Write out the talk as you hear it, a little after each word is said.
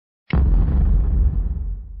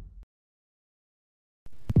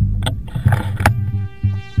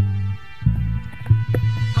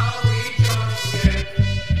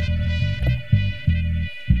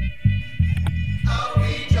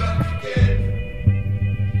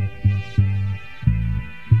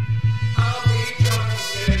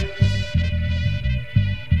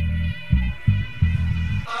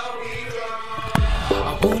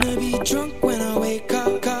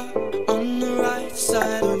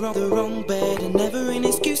the wrong bed, and never an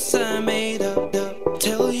excuse I made up.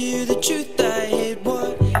 Tell you the truth, I hid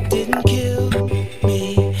what didn't kill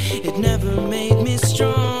me. It never made me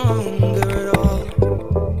stronger at all.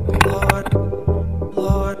 Lord,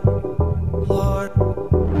 Lord, Lord.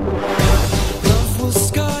 Love will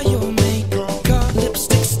scar your makeup. Got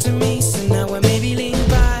lipsticks to me, so now I maybe lean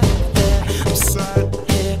back there. I'm sat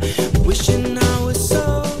here wishing I was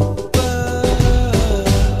sober.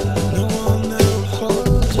 No one will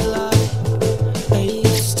hold you like I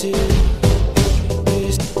used to.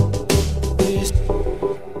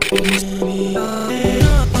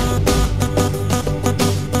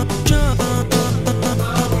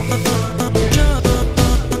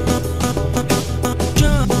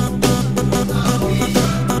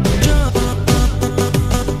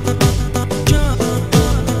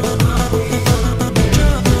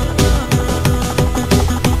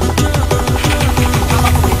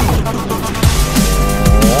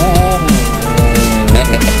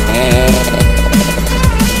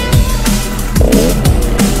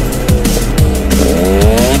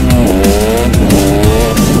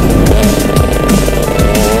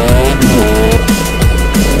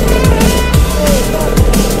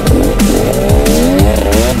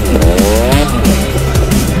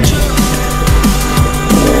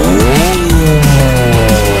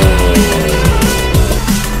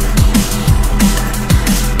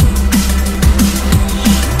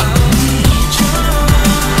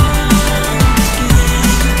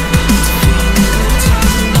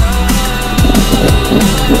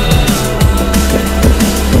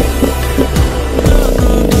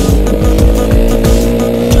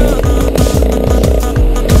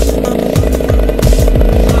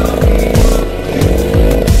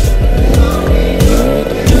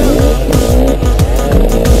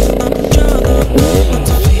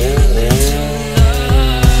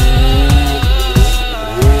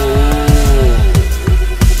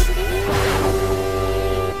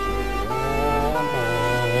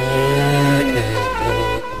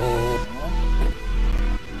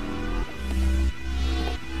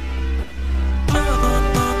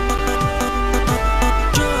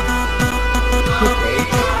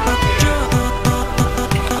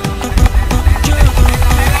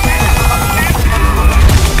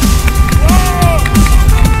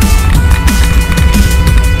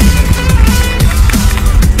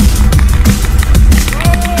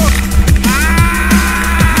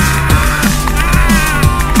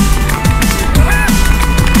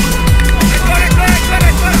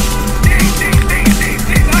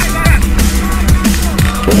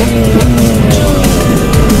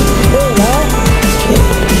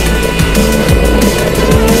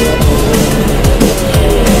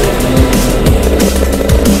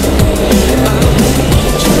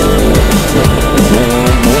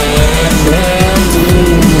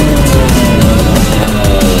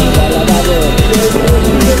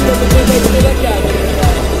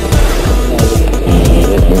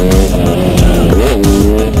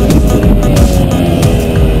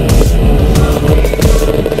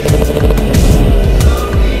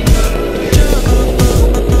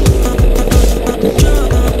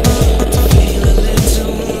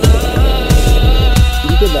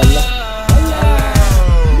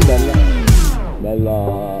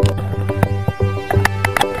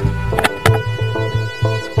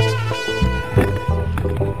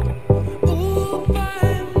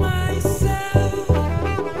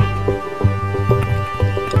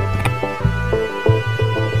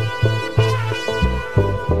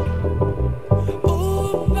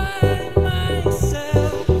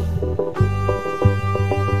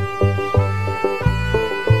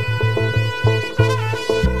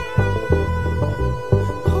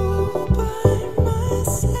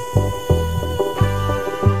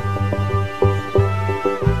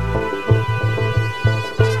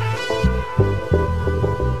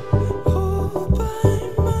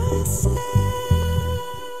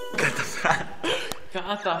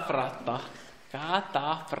 Catafratta.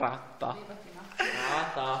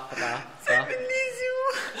 Sei bellissimo.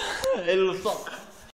 E lo so.